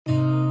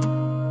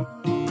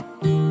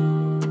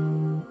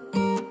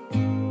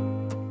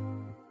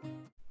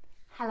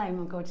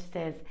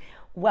gorgeouses,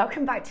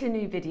 welcome back to a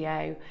new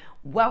video.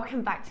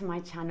 Welcome back to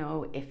my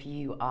channel if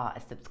you are a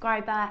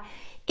subscriber.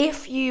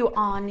 If you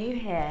are new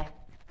here,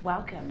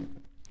 welcome.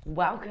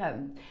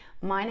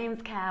 My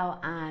name's Kel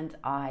and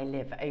I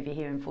live over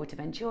here in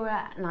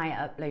Fuerteventura and I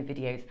upload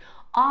videos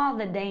all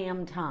the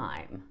damn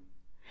time.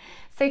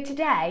 So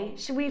today,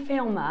 should we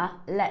film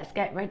a let's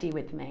get ready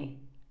with me?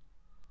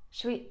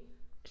 Should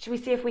we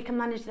see if we can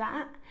manage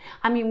that?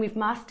 I mean, we've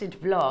mastered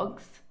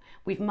vlogs,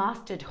 we've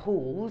mastered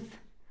hauls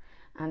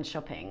and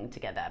shopping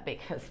together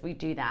because we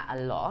do that a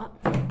lot.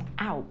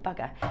 Ow,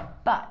 bugger.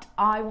 But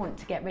I want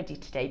to get ready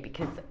today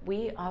because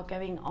we are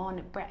going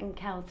on Brett and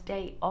Kel's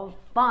day of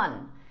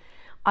fun.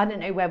 I don't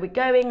know where we're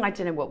going, I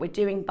don't know what we're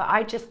doing, but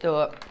I just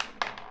thought,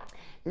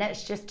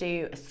 let's just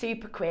do a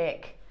super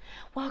quick,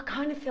 well, I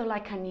kind of feel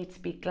like I need to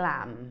be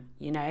glam,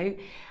 you know?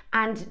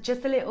 And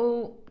just a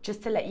little,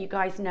 just to let you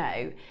guys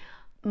know,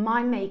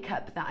 my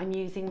makeup that I'm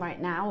using right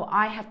now,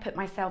 I have put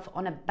myself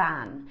on a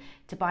ban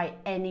to buy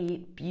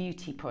any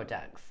beauty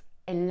products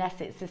unless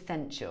it's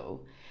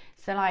essential.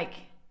 So like,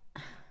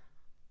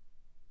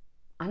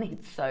 I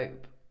need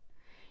soap.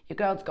 Your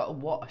girl's got a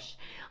wash.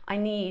 I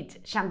need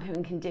shampoo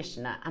and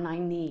conditioner, and I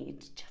need,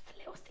 just a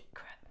little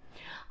secret,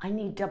 I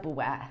need double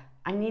wear.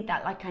 I need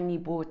that like I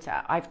need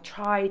water. I've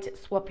tried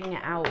swapping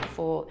it out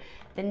for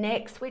the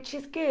NYX, which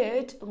is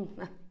good. Oh,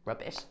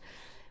 rubbish.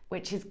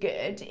 Which is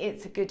good.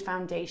 It's a good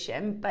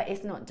foundation, but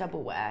it's not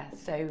double wear.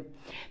 So,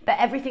 but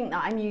everything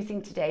that I'm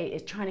using today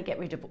is trying to get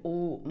rid of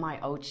all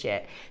my old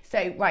shit.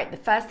 So, right, the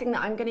first thing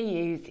that I'm gonna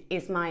use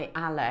is my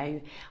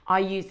aloe. I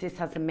use this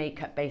as a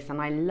makeup base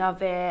and I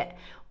love it.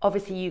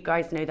 Obviously, you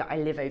guys know that I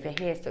live over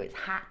here, so it's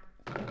hot.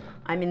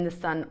 I'm in the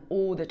sun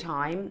all the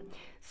time.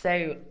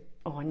 So,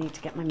 oh, I need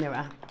to get my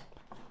mirror.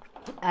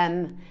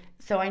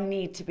 So I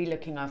need to be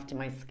looking after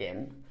my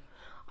skin.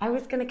 I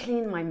was gonna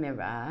clean my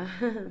mirror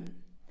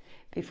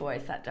before I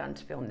sat down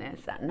to film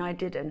this, and I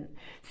didn't.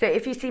 So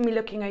if you see me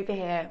looking over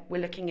here,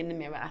 we're looking in the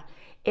mirror.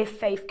 If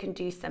Faith can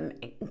do some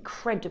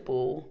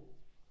incredible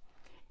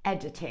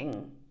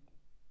editing,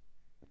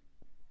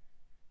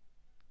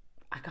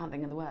 I can't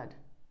think of the word,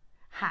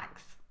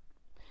 hacks,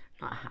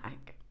 not a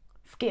hack,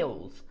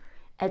 skills,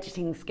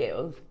 editing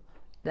skills,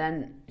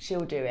 then she'll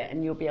do it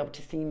and you'll be able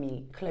to see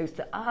me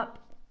closer up.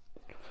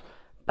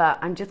 But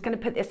I'm just gonna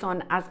put this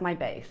on as my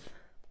base.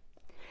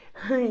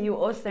 You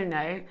also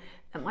know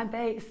that my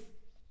base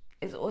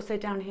is also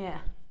down here.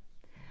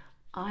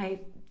 I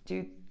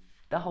do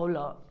the whole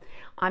lot.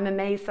 I'm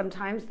amazed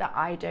sometimes that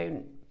I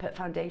don't put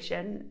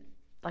foundation,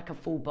 like a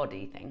full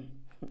body thing.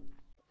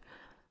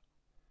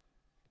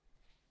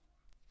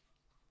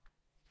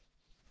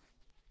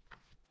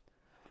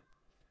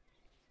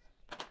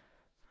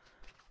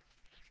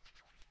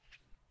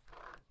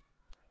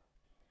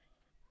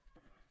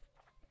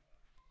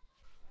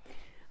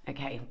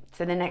 Okay,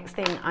 so the next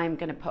thing I'm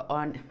gonna put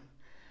on,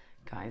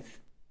 guys,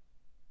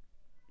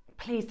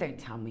 please don't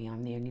tell me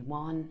I'm the only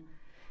one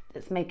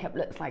that's makeup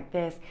looks like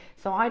this.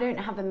 So I don't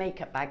have a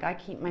makeup bag. I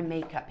keep my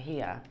makeup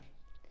here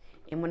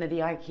in one of the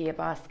IKEA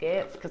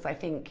baskets because I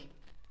think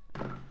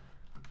I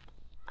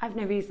have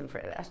no reason for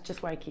it. That's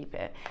just where I keep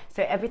it.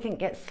 So everything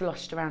gets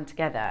sloshed around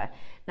together.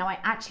 Now I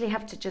actually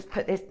have to just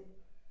put this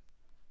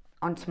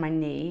onto my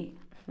knee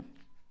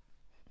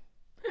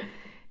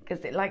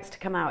because it likes to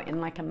come out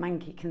in like a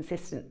manky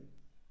consistent.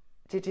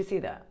 Did you see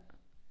that?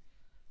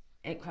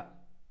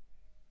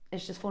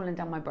 It's just falling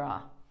down my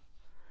bra.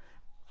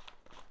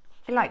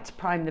 I like to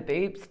prime the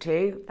boobs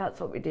too.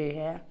 That's what we do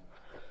here.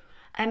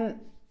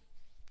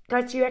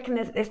 Guys, do you reckon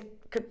this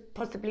could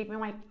possibly be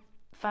my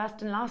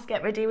first and last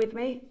get ready with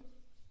me?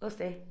 We'll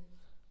see.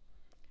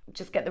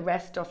 Just get the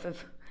rest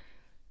of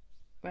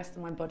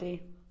my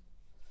body.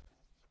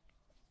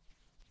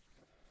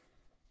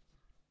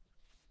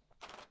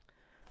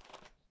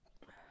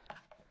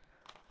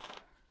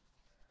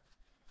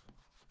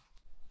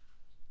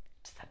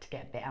 Just had to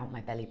get a bit out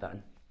my belly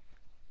button.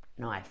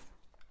 Nice.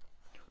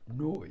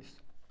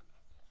 Nice.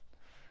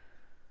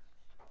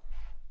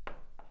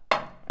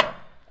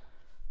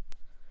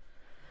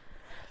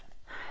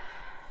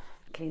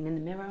 Cleaning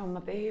the mirror on my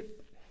boob.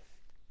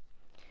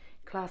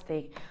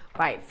 Classy.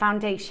 Right,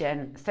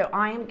 foundation. So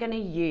I am going to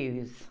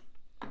use,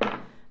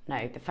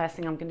 no, the first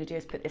thing I'm going to do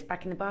is put this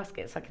back in the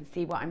basket so I can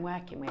see what I'm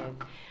working with.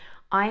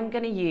 I'm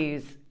going to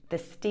use the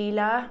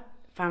Stila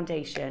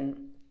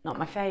foundation, not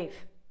my fave.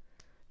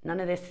 None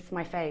of this is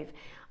my fave.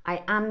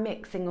 I am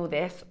mixing all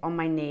this on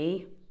my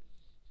knee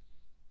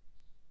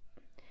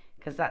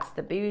because that's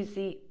the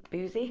bougie?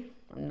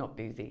 I'm not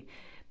bougie.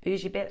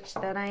 Bougie bitch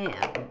that I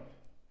am.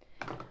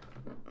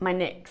 My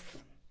NYX.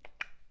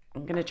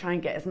 I'm going to try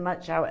and get as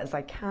much out as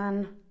I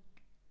can.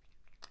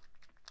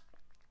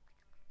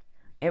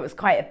 It was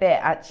quite a bit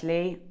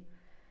actually.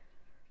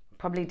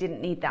 Probably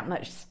didn't need that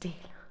much steel.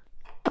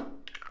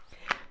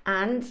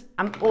 And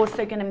I'm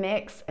also going to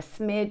mix a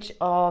smidge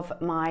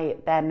of my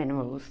Bare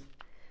Minerals.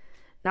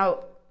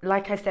 Now,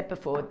 like I said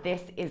before,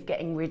 this is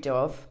getting rid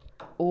of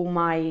all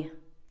my...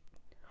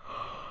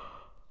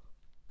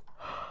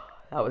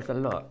 That was a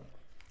lot.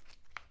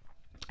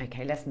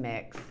 Okay, let's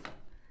mix.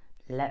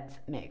 Let's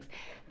mix.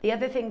 The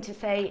other thing to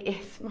say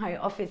is my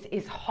office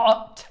is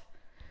hot.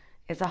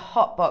 It's a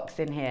hot box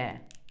in here.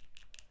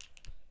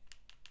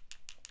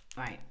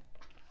 Right,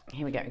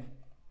 here we go.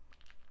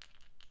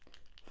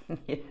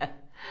 Yeah.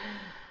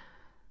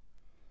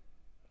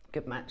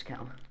 Good match,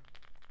 Kel.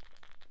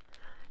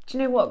 Do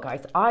you know what,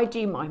 guys? I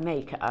do my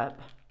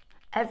makeup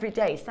every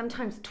day,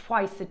 sometimes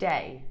twice a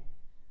day.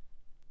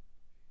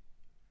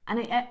 And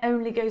it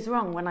only goes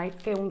wrong when I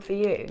film for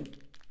you.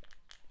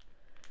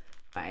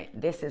 Right,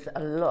 this is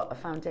a lot of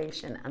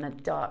foundation and a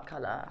dark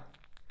colour.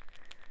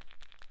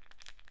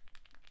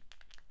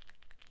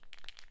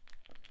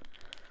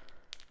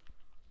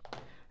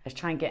 Let's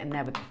try and get in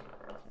there with...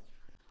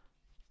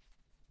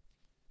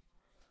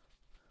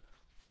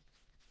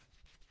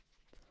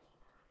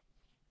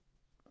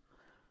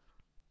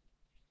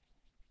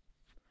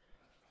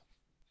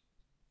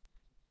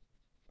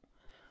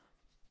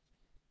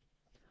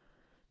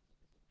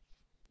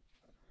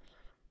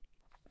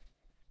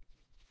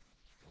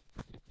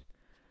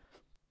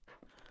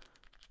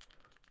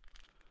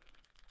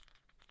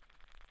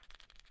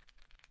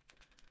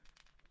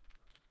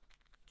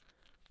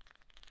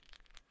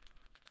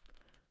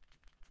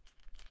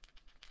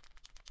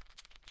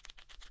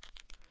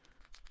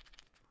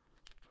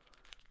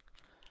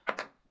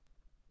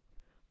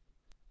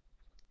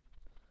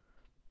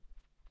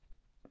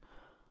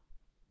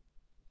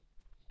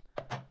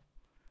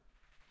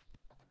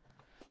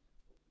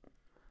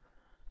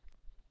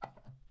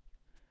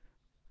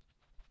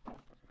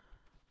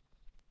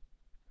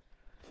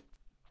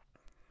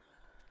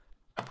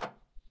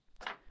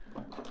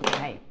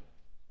 Okay,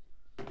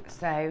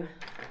 so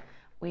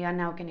we are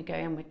now going to go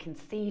in with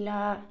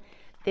concealer.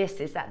 This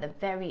is at the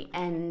very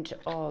end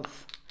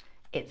of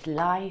its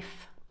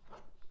life.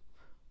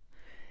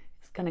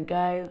 It's going to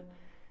go.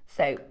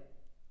 So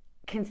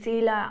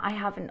concealer I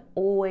haven't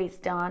always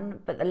done,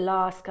 but the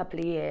last couple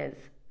of years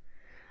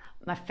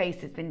my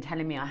face has been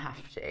telling me I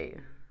have to.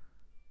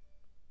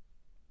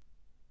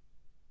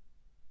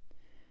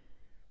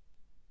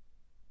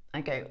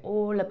 I go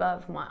all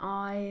above my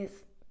eyes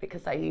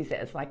because I use it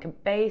as like a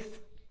base.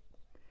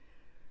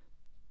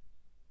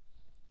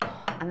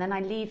 And then I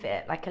leave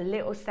it like a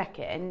little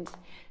second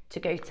to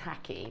go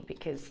tacky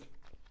because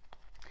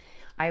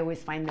I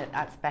always find that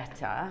that's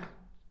better.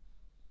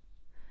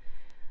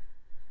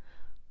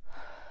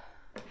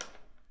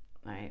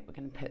 Right, we're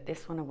going to put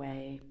this one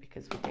away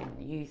because we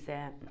didn't use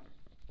it.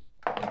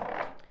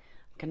 I'm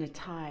going to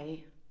tie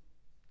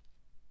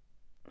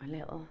my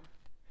little,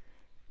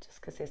 just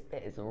because this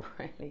bit is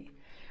really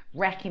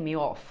wrecking me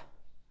off.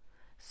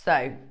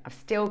 So I've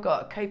still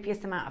got a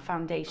copious amount of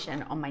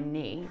foundation on my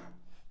knee.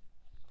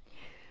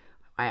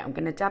 Right, I'm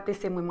going to dab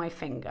this in with my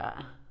finger.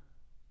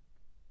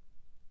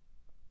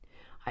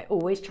 I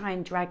always try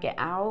and drag it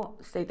out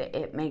so that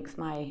it makes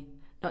my,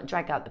 not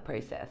drag out the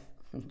process,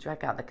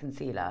 drag out the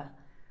concealer,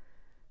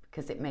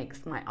 because it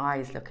makes my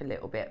eyes look a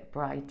little bit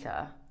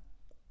brighter.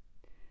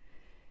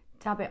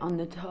 Dab it on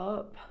the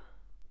top.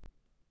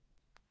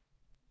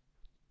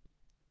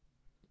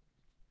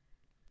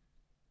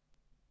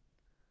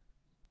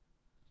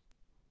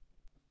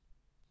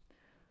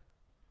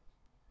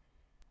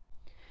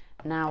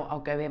 Now I'll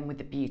go in with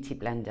the Beauty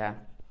Blender.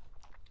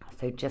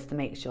 So just to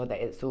make sure that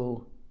it's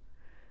all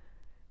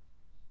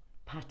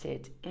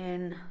patted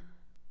in.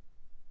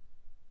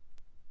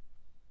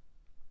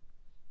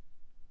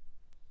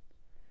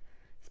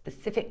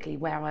 Specifically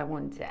where I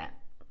want it.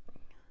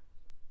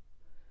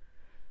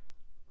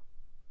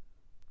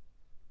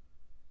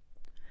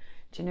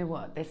 Do you know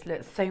what? This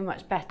looks so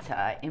much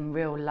better in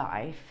real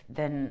life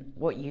than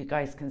what you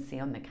guys can see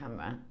on the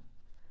camera.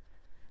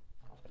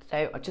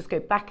 So I'll just go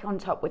back on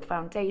top with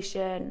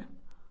foundation.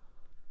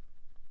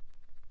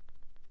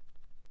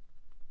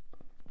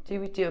 Do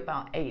we do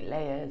about 8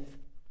 layers?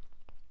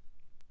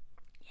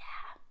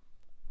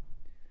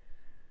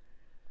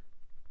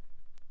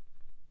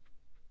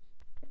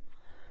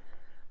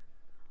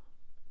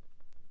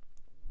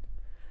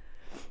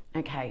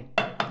 Yeah. Okay.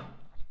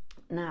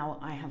 Now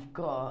I have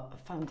got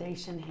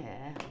foundation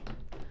here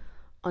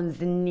on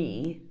the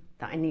knee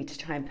that I need to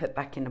try and put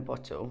back in a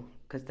bottle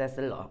because there's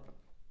a lot.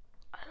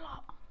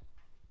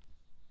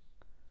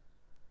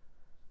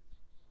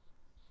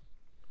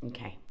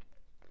 Okay.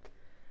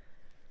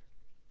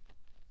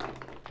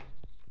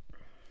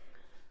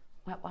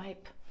 Wet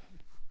wipe.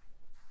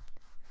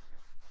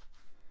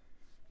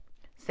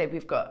 So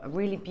we've got a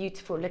really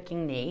beautiful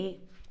looking knee.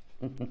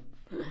 I've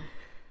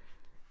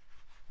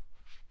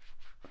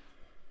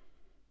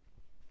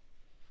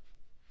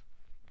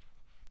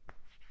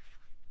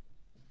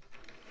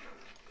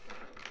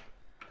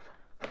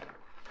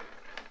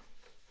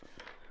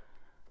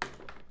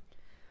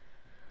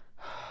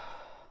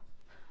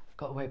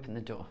got to open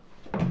the door.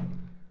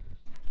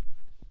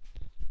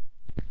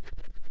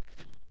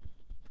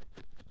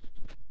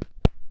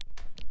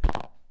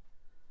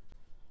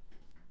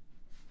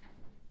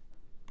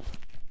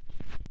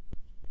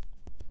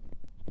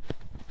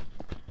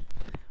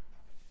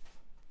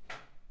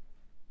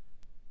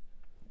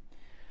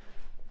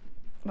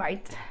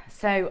 Right,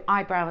 so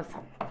eyebrows.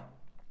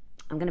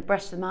 I'm going to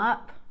brush them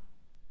up.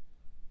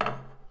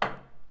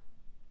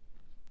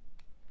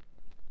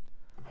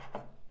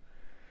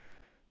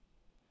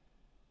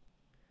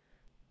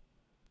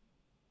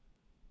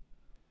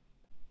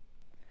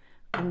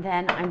 And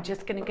then I'm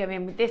just going to go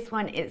in with this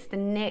one. It's the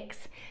NYX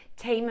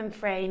Tame and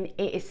Frame.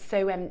 It is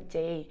so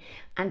empty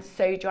and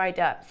so dried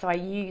up. So I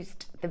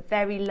used the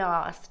very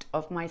last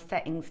of my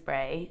setting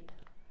spray.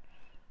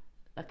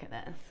 Look at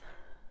this.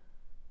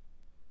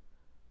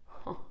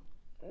 Oh,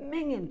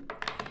 minging.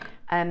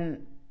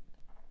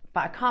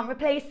 But I can't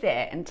replace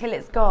it until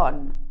it's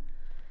gone.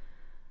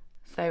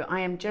 So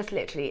I am just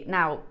literally,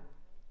 now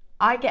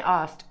I get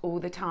asked all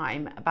the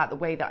time about the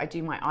way that I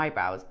do my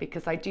eyebrows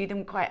because I do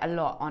them quite a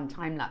lot on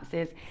time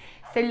lapses.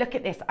 So look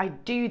at this, I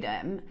do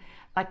them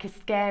like a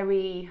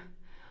scary,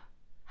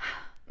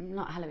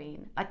 not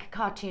Halloween, like a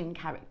cartoon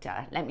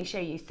character. Let me show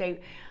you. So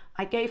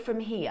I go from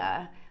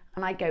here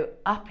and I go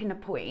up in a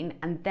point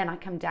and then I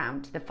come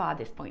down to the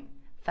farthest point,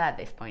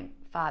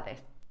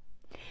 farthest.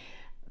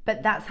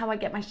 But that's how I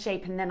get my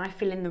shape and then I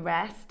fill in the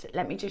rest.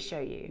 Let me just show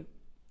you.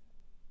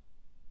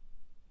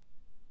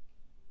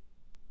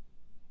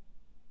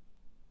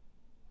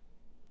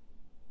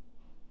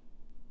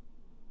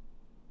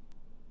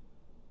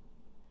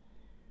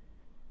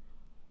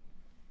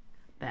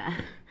 There.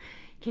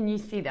 Can you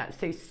see that?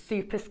 So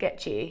super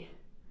sketchy.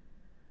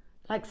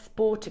 Like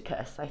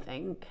Sporticus, I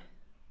think.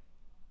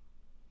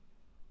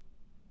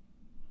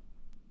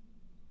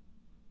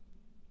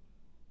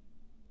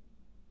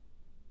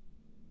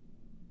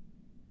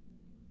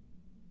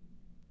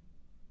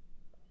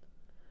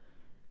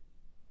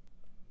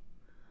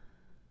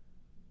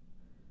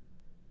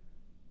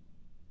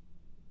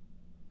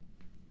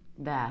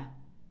 There.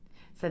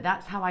 So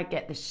that's how I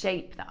get the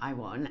shape that I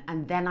want,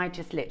 and then I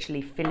just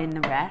literally fill in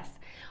the rest.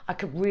 I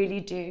could really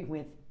do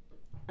with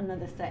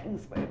another setting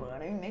spray, but I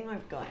don't think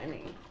I've got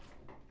any.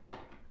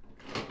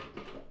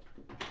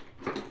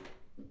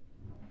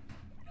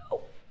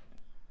 Oh.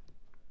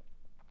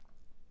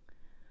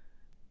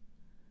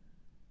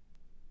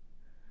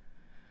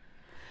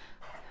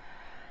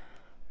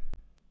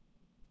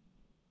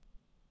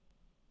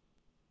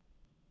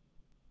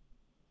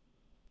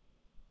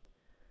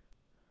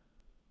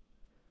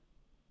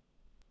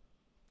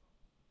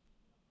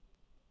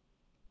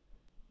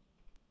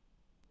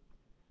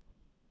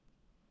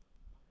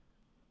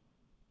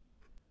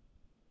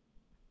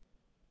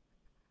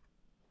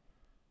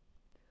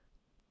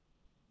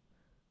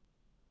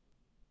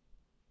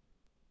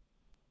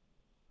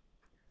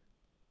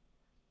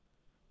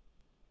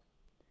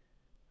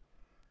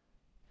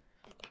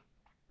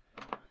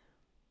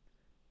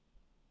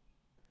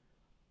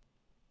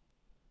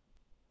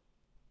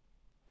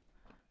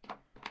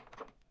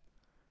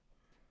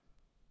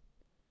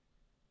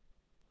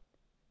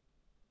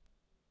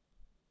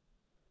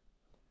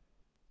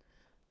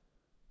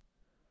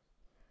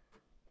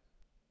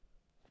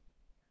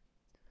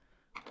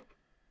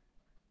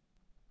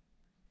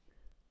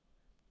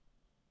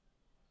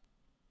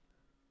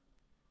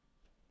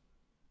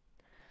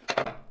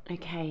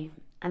 Okay,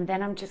 and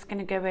then I'm just going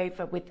to go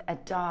over with a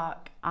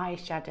dark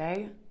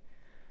eyeshadow.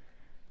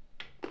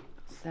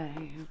 So,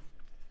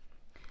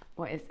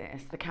 what is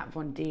this? The Kat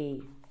Von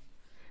D.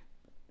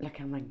 Look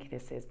how manky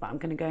this is, but I'm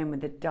going to go in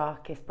with the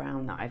darkest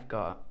brown that I've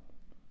got.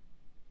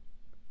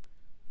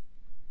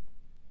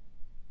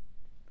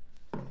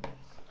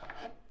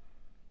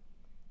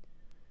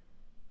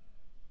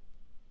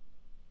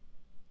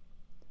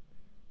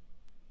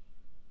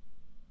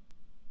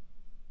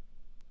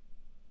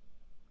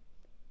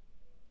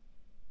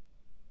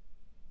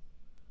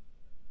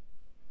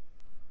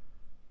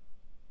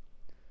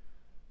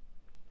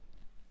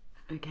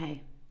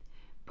 Okay,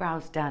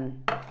 brows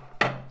done.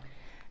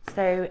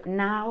 So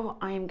now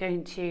I'm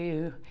going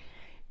to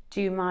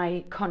do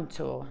my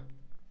contour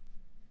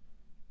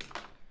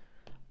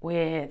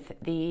with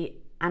the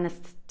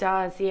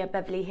Anastasia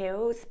Beverly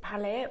Hills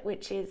palette,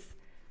 which is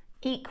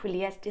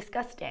equally as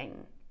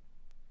disgusting.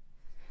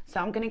 So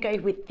I'm going to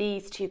go with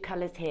these two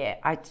colours here.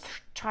 I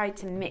try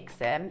to mix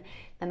them,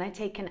 then I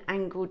take an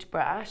angled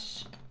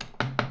brush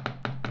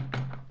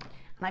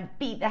and I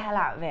beat the hell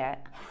out of it.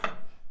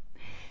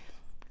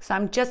 So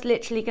I'm just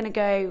literally going to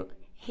go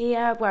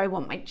here where I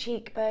want my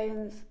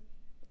cheekbones.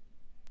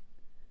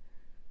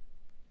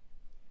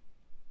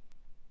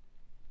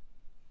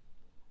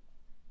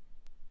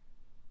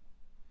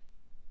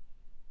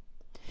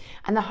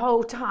 And the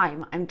whole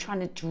time I'm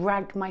trying to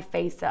drag my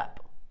face up.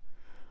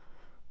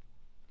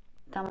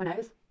 Down my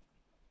nose.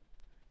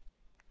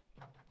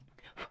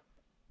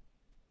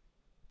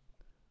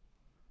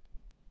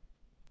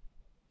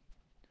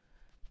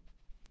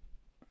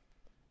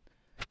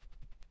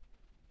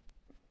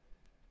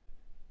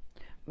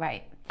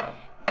 Right,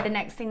 the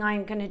next thing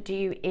I'm going to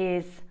do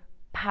is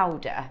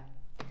powder.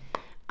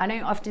 I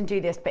don't often do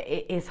this, but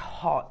it is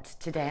hot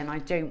today and I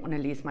don't want to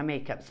lose my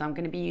makeup. So I'm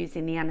going to be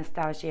using the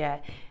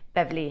Anastasia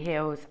Beverly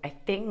Hills, I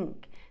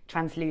think,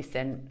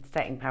 translucent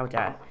setting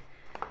powder.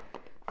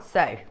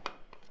 So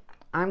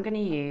I'm going to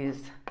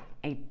use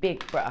a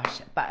big brush,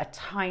 but a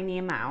tiny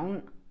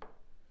amount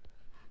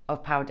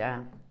of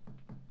powder.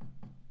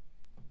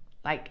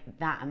 like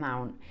that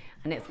amount.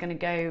 And it's gonna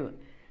go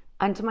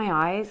under my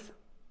eyes.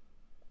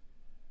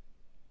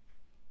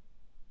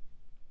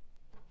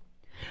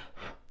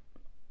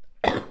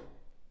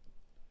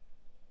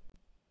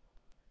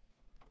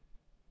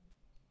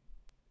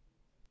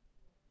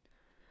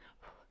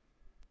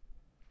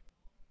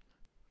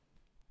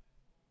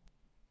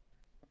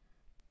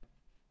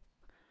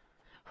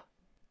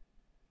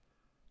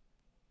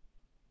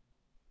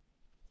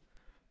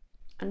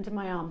 Under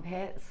my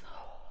armpits.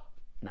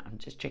 No, I'm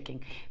just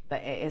tricking,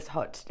 but it is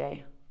hot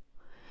today.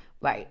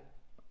 Right,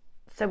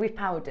 so we've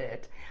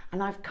powdered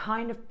and I've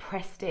kind of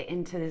pressed it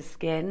into the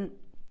skin.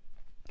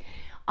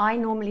 I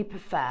normally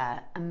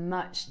prefer a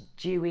much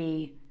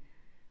dewy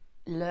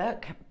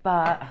look,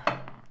 but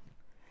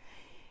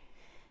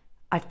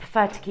I'd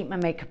prefer to keep my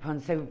makeup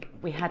on, so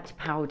we had to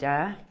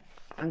powder.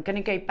 I'm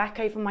gonna go back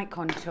over my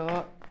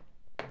contour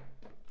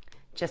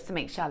just to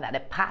make sure that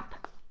it pop.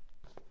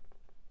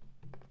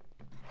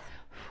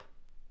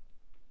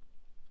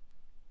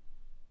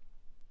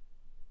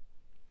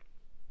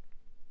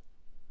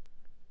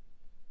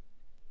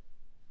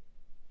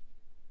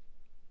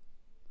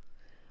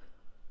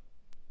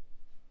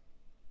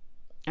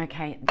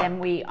 Okay, then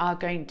we are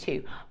going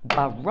to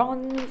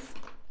bronze.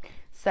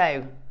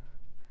 So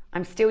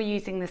I'm still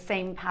using the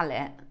same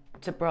palette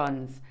to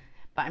bronze,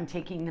 but I'm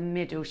taking the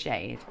middle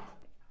shade.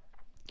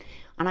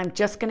 And I'm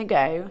just gonna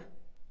go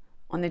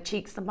on the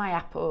cheeks of my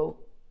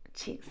apple.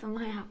 Cheeks of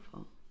my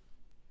apple.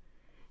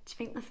 Do you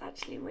think that's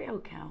actually real,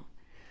 Cal?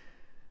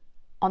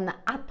 On the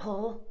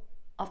apple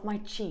of my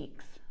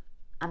cheeks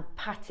and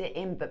pat it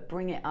in, but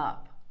bring it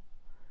up.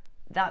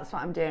 That's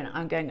what I'm doing.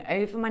 I'm going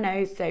over my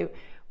nose, so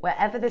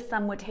wherever the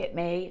sun would hit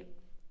me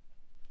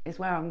is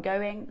where I'm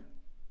going.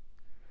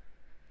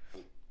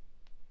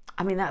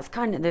 I mean, that's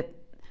kind of the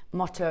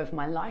motto of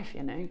my life,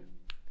 you know.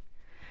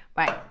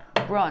 Right,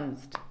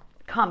 bronzed.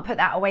 Can't put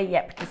that away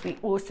yet because we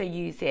also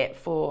use it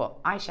for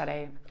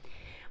eyeshadow.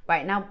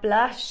 Right, now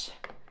blush.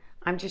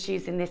 I'm just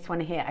using this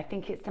one here. I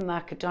think it's the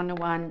Mercadona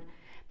one,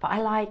 but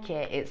I like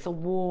it. It's a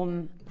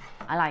warm,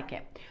 I like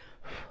it.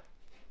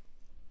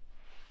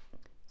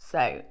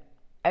 So,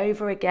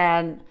 over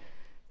again,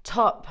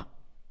 top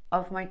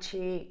of my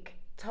cheek,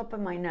 top of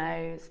my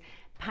nose,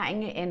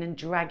 patting it in and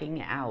dragging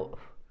it out.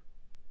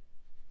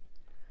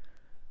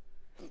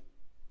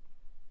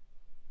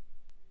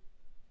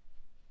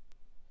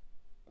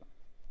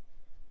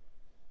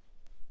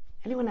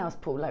 Anyone else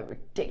pull like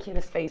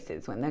ridiculous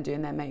faces when they're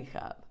doing their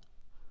makeup?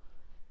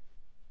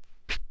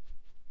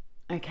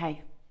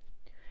 Okay,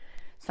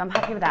 so I'm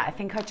happy with that. I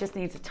think I just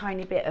need a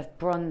tiny bit of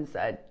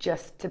bronzer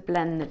just to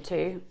blend the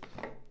two.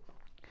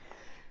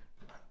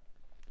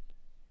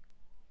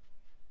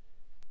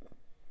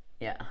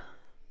 Yeah,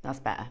 that's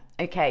better.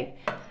 Okay,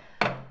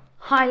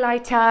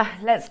 highlighter.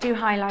 Let's do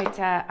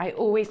highlighter. I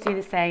always do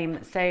the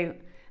same. So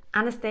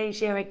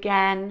Anastasia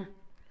again.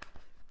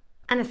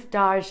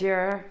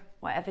 Anastasia,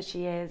 whatever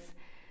she is.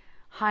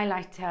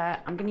 Highlighter.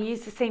 I'm going to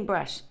use the same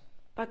brush.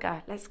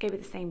 Bugger, let's go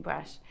with the same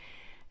brush.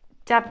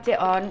 Dabbed it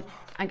on.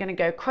 I'm going to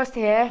go across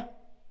here,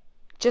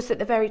 just at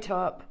the very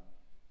top.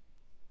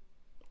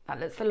 That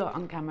looks a lot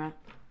on camera.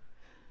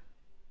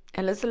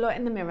 It looks a lot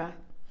in the mirror.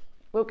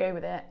 We'll go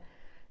with it.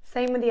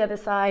 Same with the other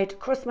side,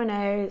 cross my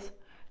nose,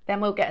 then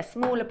we'll get a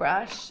smaller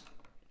brush,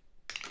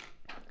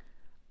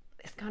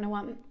 this kind of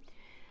one,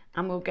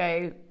 and we'll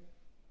go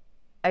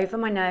over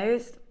my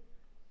nose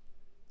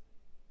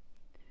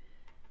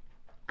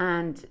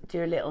and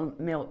do a little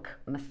milk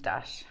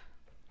moustache.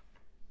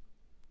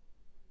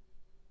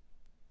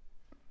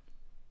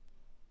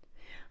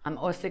 I'm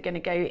also going to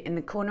go in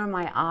the corner of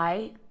my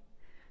eye.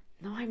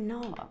 No, I'm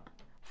not.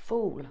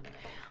 Fool.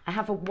 I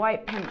have a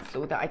white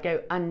pencil that I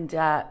go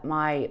under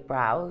my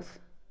brows.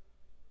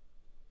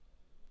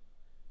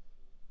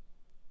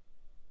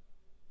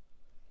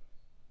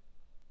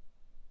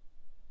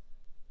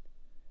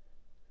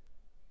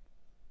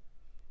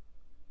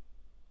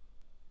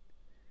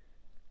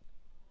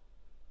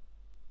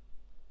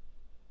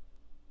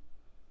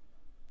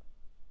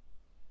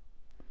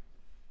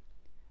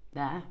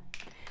 There.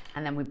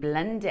 And then we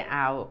blend it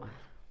out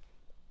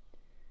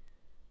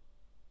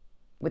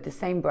with the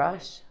same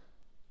brush.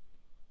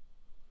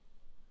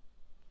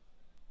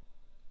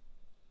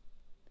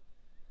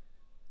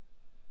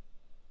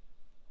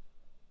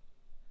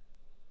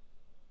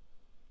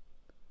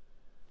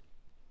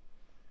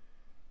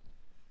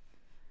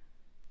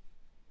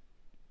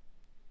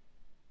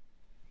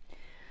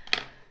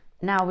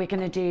 Now we're going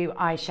to do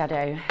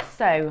eyeshadow.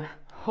 So,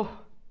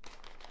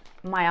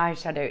 my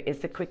eyeshadow is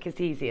the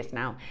quickest, easiest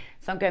now.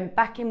 So I'm going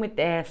back in with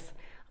this.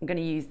 I'm going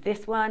to use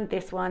this one,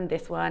 this one,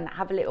 this one,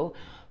 have a little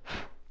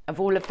of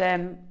all of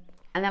them.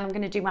 And then I'm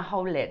going to do my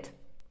whole lid.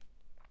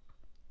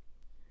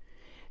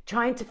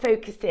 Trying to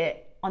focus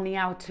it on the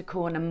outer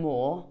corner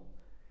more.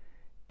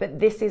 But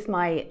this is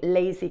my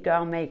lazy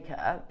girl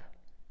makeup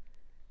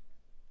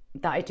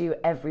that I do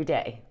every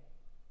day.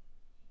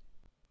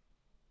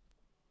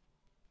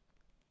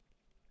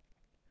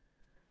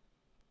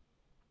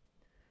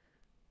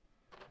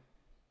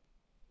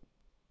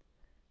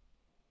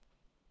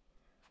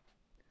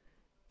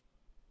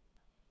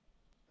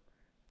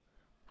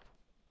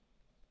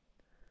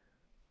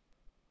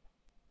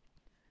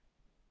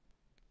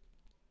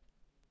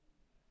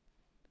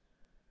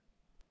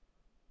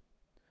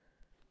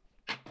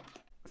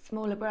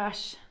 smaller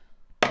brush,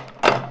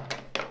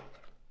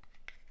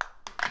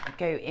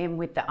 go in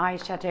with the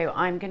eyeshadow.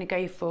 I'm going to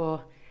go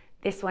for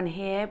this one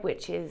here,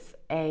 which is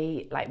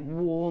a like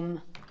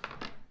warm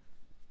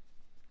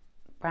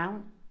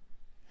brown.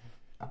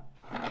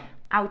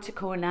 Outer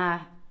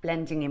corner,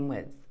 blending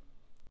inwards.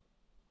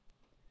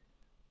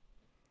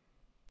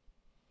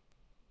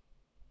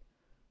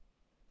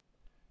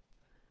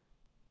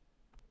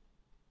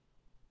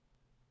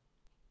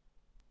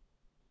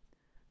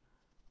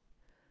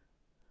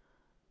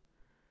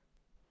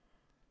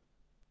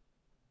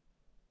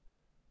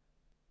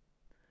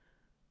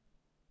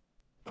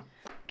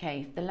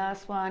 Okay, the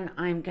last one,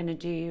 I'm going to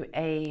do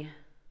a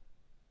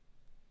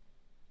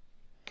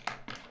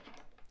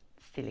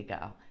silly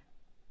girl.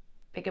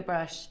 Bigger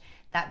brush.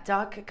 That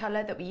darker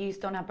colour that we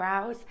used on our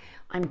brows,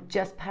 I'm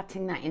just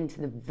patting that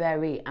into the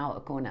very outer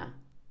corner.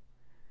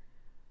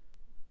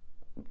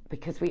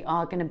 Because we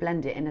are going to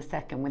blend it in a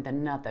second with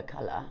another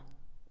colour.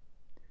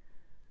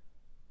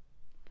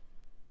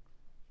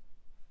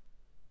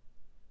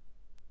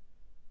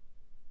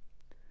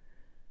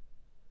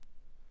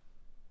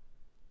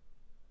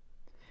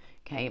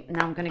 Okay,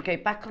 now I'm going to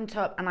go back on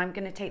top and I'm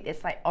going to take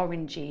this like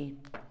orangey,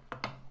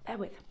 bear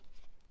with,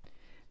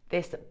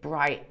 this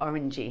bright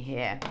orangey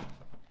here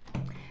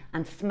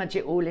and smudge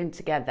it all in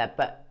together,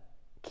 but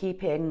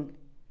keeping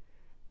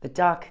the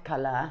darker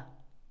colour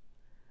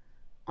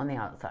on the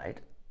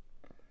outside.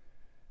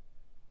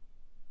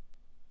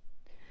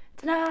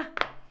 Ta-da!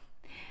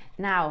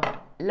 Now,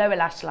 lower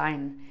lash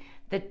line.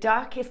 The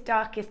darkest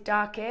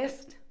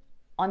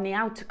on the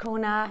outer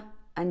corner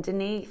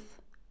underneath.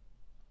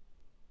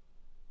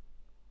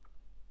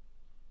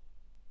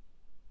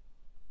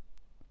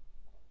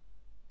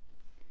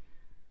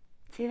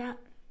 See that?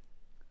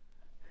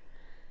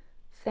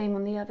 Same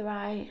on the other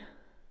eye.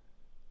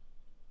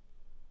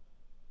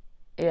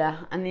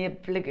 Yeah, and the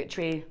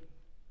obligatory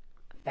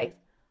face.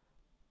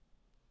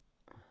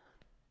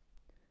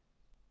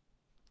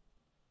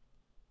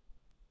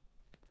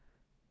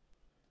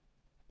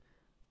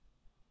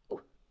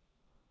 Ooh.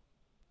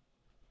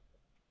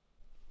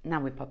 Now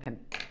we're popping.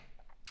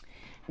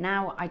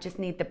 Now I just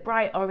need the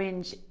bright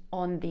orange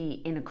on the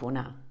inner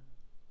corner.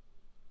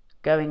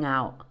 Going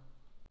out.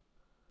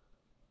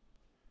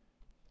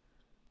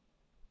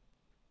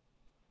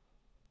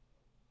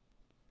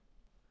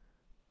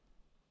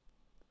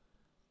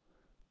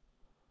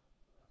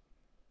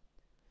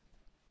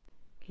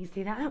 You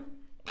see that?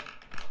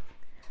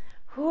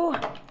 Ooh,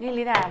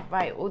 nearly there.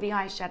 Right, all the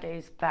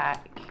eyeshadows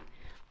back,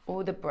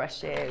 all the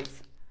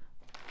brushes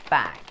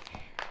back.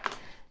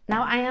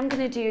 Now I am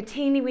going to do a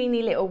teeny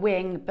weeny little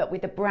wing, but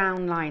with a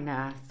brown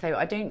liner. So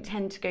I don't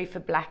tend to go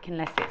for black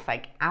unless it's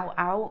like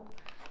out.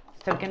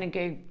 So I'm going to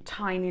go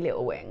tiny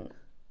little wing.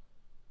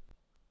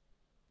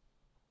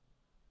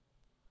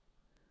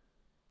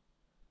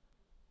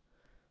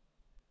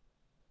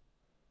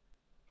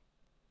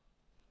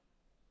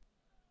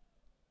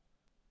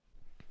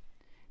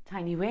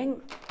 Tiny wing.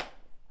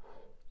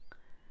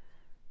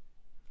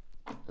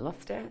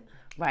 Lost it.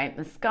 Right,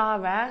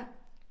 mascara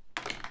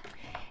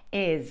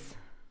is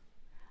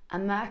a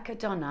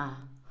Mercadona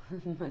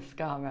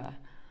mascara.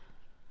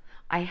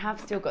 I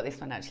have still got this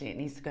one actually. It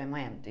needs to go in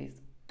my empties.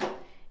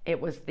 It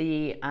was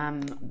the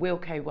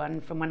Wilko one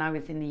from when I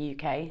was in the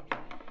UK,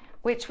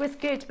 which was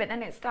good, but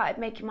then it started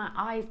making my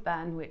eyes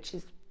burn, which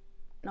is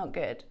not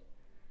good.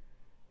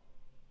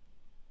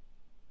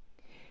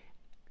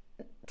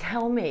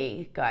 Tell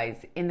me,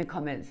 guys, in the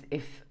comments,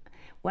 if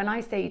when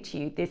I say to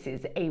you this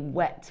is a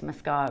wet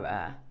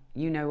mascara,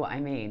 you know what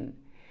I mean.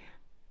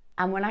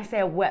 And when I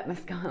say a wet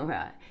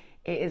mascara,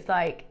 it is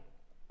like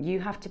you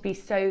have to be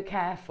so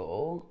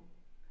careful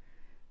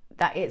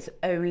that it's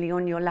only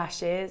on your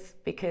lashes,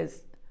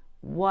 because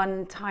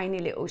one tiny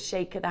little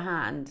shake of the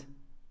hand,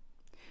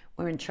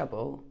 we're in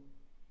trouble.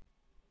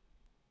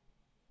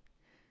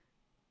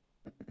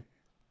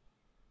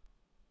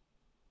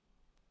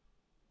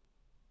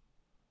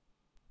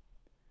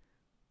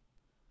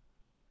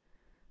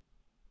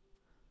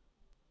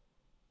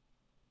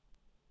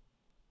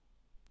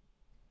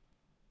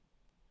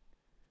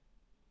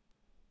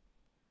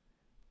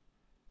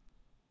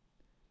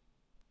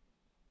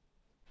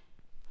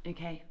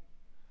 Okay.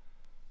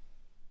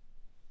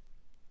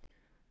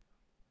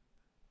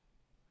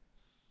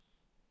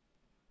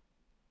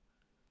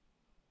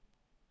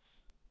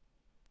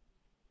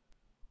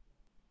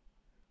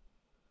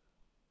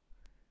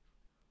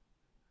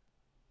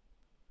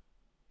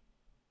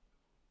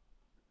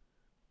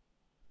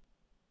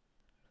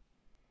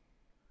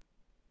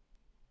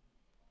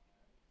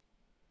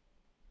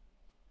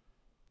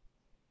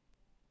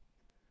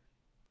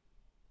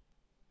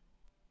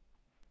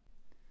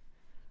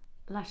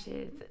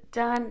 Lashes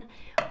done.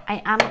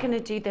 I am going to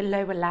do the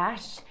lower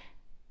lash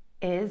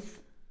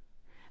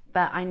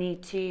but I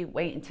need to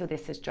wait until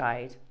this has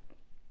dried.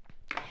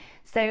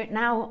 So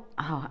now,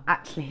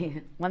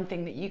 actually, one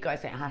thing that you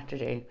guys don't have to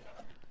do,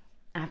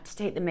 I have to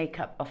take the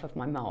makeup off of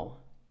my mole.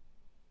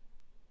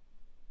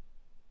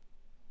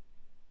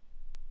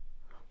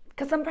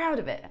 Because I'm proud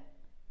of it.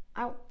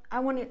 I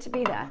want it to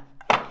be there.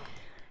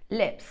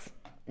 Lips.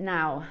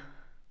 Now,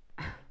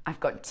 I've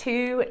got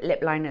 2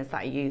 lip liners that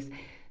I use.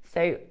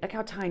 So look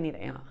how tiny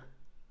they are.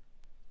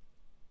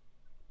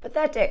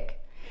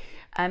 Pathetic.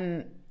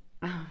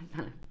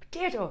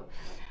 Theodore.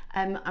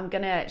 I'm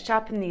gonna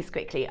sharpen these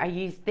quickly. I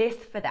use this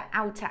for the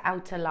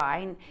outer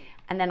line,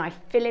 and then I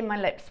fill in my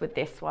lips with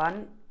this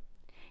one.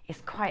 It's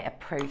quite a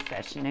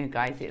process, you know,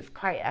 guys. It's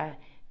quite a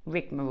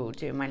rigmarole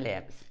doing my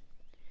lips.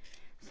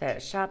 So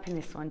sharpen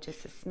this one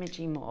just a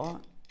smidgy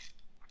more.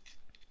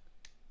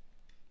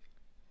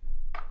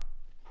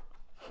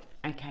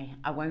 Okay,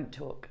 I won't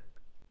talk.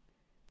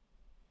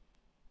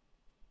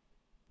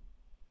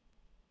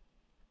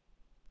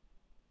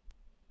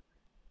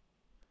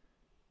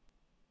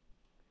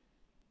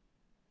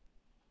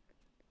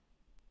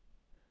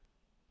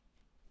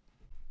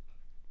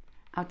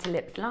 Outer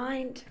lips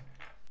lined.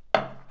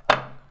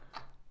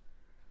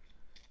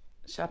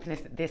 Sharpen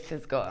this. This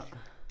has got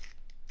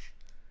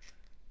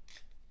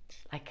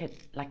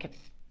like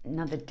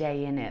another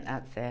day in it.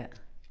 That's it.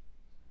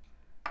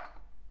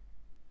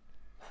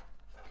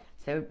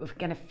 So we're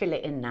going to fill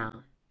it in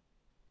now.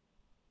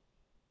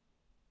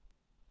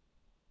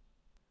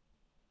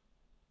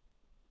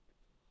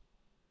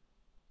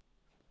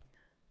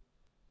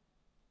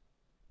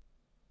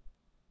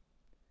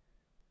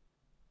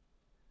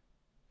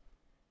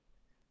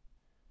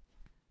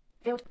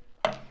 Filled.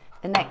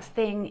 The next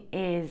thing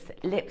is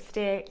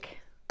lipstick.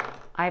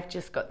 I've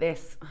just got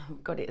this. Oh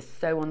God, it's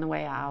so on the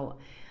way out.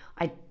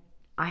 I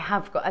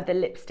have got other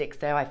lipsticks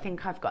though. I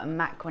think I've got a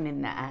MAC one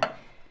in there.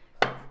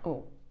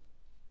 Oh.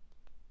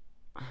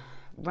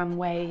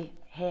 Runway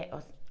Hit,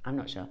 or I'm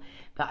not sure,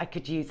 but I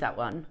could use that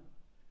one.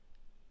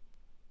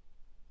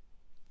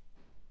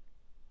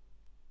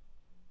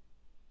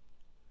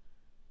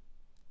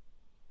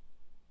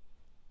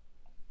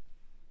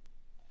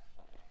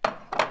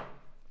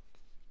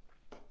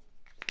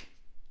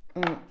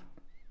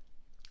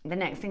 The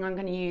next thing I'm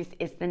going to use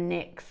is the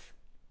NYX.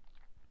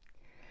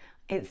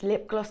 It's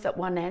lip gloss at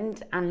one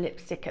end and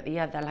lipstick at the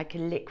other, like a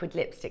liquid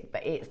lipstick,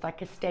 but it's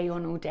like a stay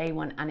on all day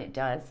one, and it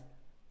does.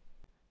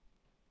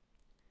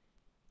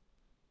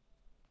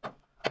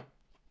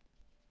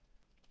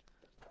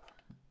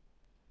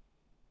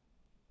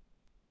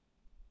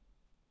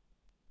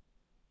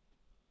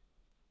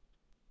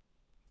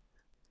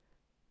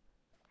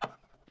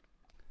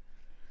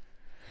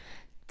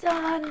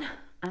 Done.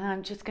 And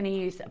I'm just going to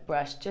use a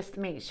brush just to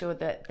make sure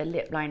that the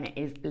lip liner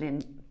is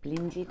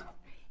blended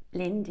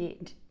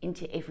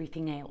into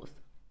everything else.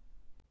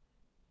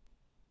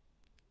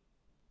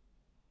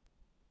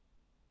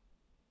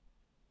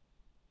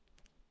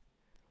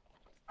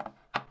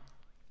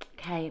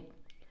 Okay,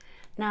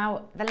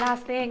 now the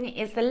last thing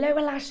is the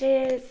lower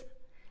lashes,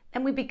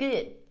 then we'll be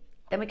good.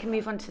 Then we can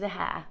move on to the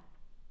hair.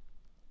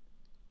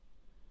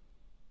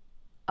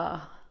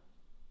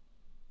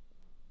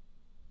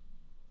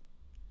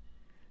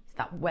 It's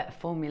that wet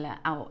formula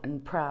out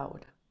and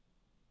proud.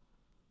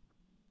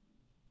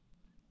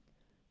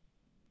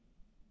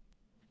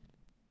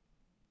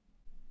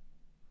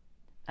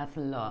 That's a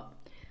lot,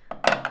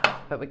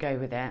 but we go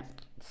with it.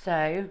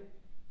 So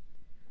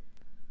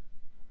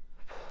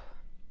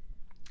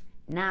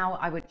now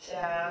I would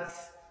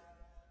just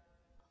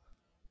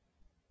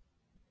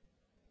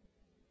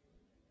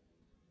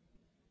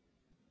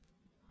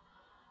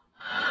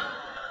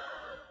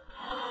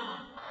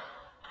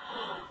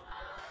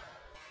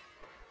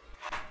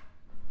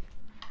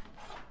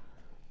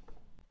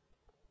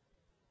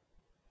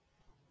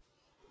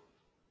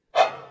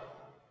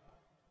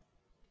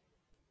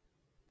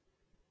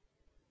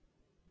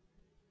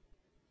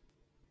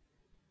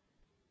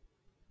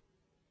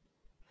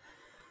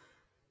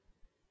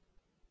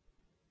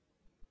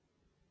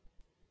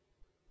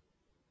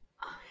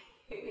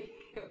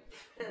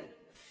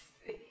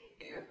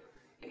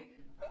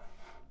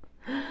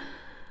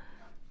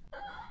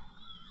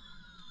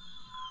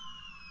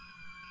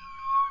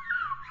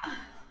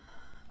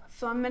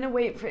So I'm gonna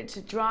wait for it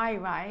to dry,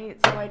 right?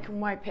 So I can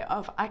wipe it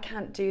off. I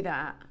can't do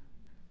that.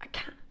 I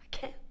can't.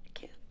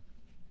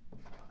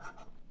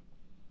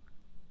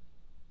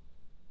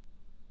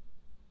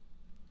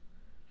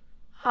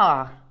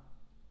 Ah.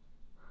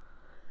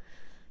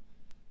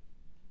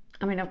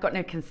 I mean, I've got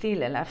no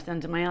concealer left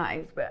under my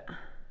eyes, but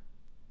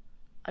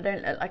I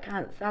don't look like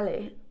Aunt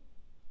Sally.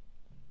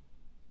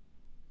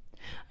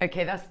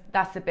 Okay,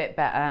 that's a bit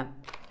better.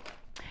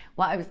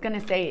 What I was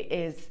gonna say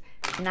is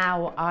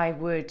now I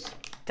would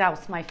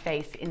douse my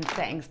face in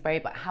setting spray,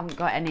 but I haven't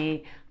got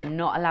any. I'm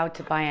not allowed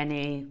to buy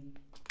any.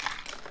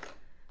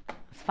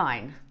 It's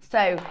fine.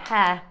 So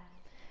hair.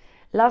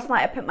 Last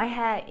night I put my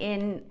hair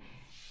in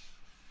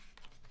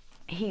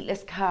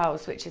heatless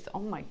curls, which is, oh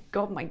my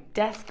God, my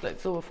desk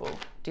looks awful.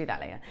 Do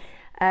that later.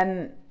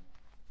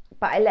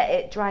 But I let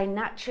it dry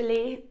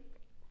naturally.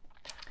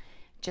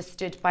 Just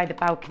stood by the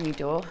balcony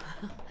door.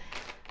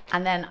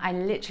 And then I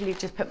literally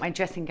just put my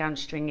dressing gown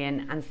string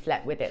in and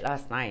slept with it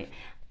last night,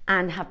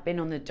 and have been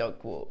on the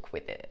dog walk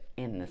with it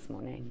in this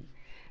morning.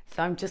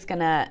 So I'm just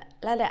gonna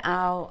let it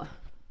out.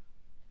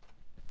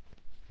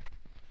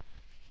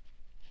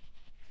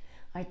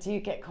 I do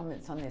get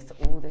comments on this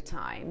all the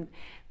time.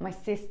 My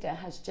sister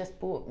has just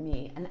bought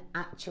me an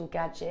actual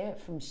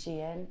gadget from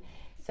Shein.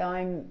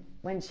 So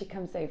when she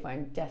comes over,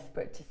 I'm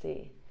desperate to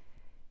see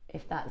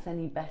if that's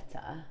any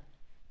better.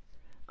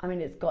 I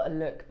mean, it's got to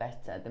look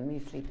better than me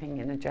sleeping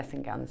in a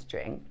dressing gown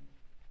string.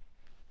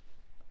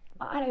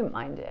 But I don't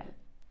mind it.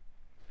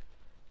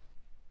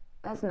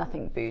 There's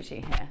nothing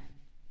bougie here.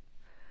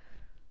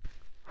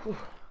 Whew.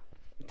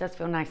 It does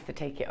feel nice to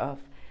take it off.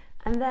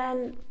 And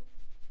then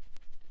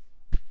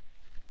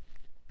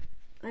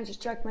I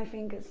just drag my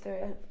fingers through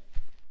it.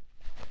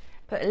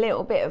 Put a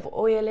little bit of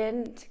oil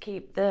in to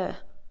keep the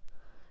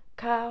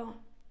curl.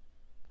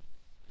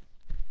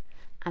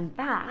 And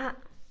that,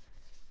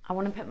 I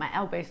want to put my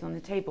elbows on the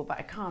table, but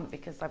I can't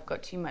because I've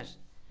got too much.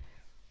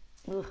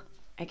 Ugh.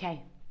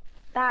 Okay,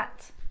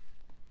 that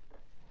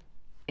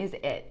is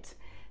it.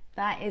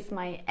 That is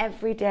my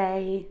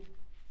everyday,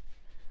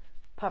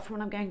 apart from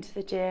when I'm going to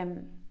the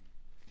gym,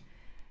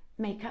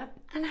 makeup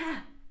and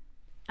hair.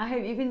 I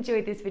hope you've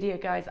enjoyed this video,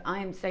 guys. I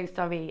am so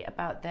sorry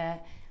about the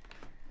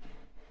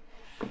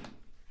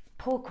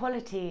poor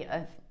quality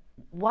of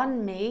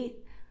 1, me,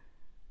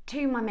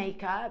 2, my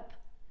makeup,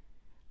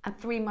 and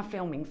 3, my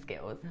filming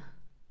skills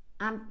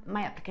and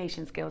my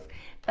application skills.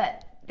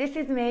 But this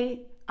is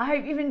me. I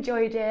hope you've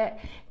enjoyed it.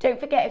 Don't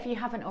forget, if you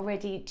haven't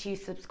already, to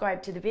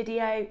subscribe to the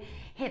video,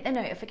 hit the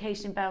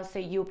notification bell so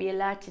you'll be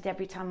alerted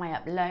every time I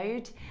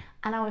upload,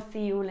 and I will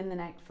see you all in the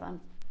next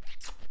one.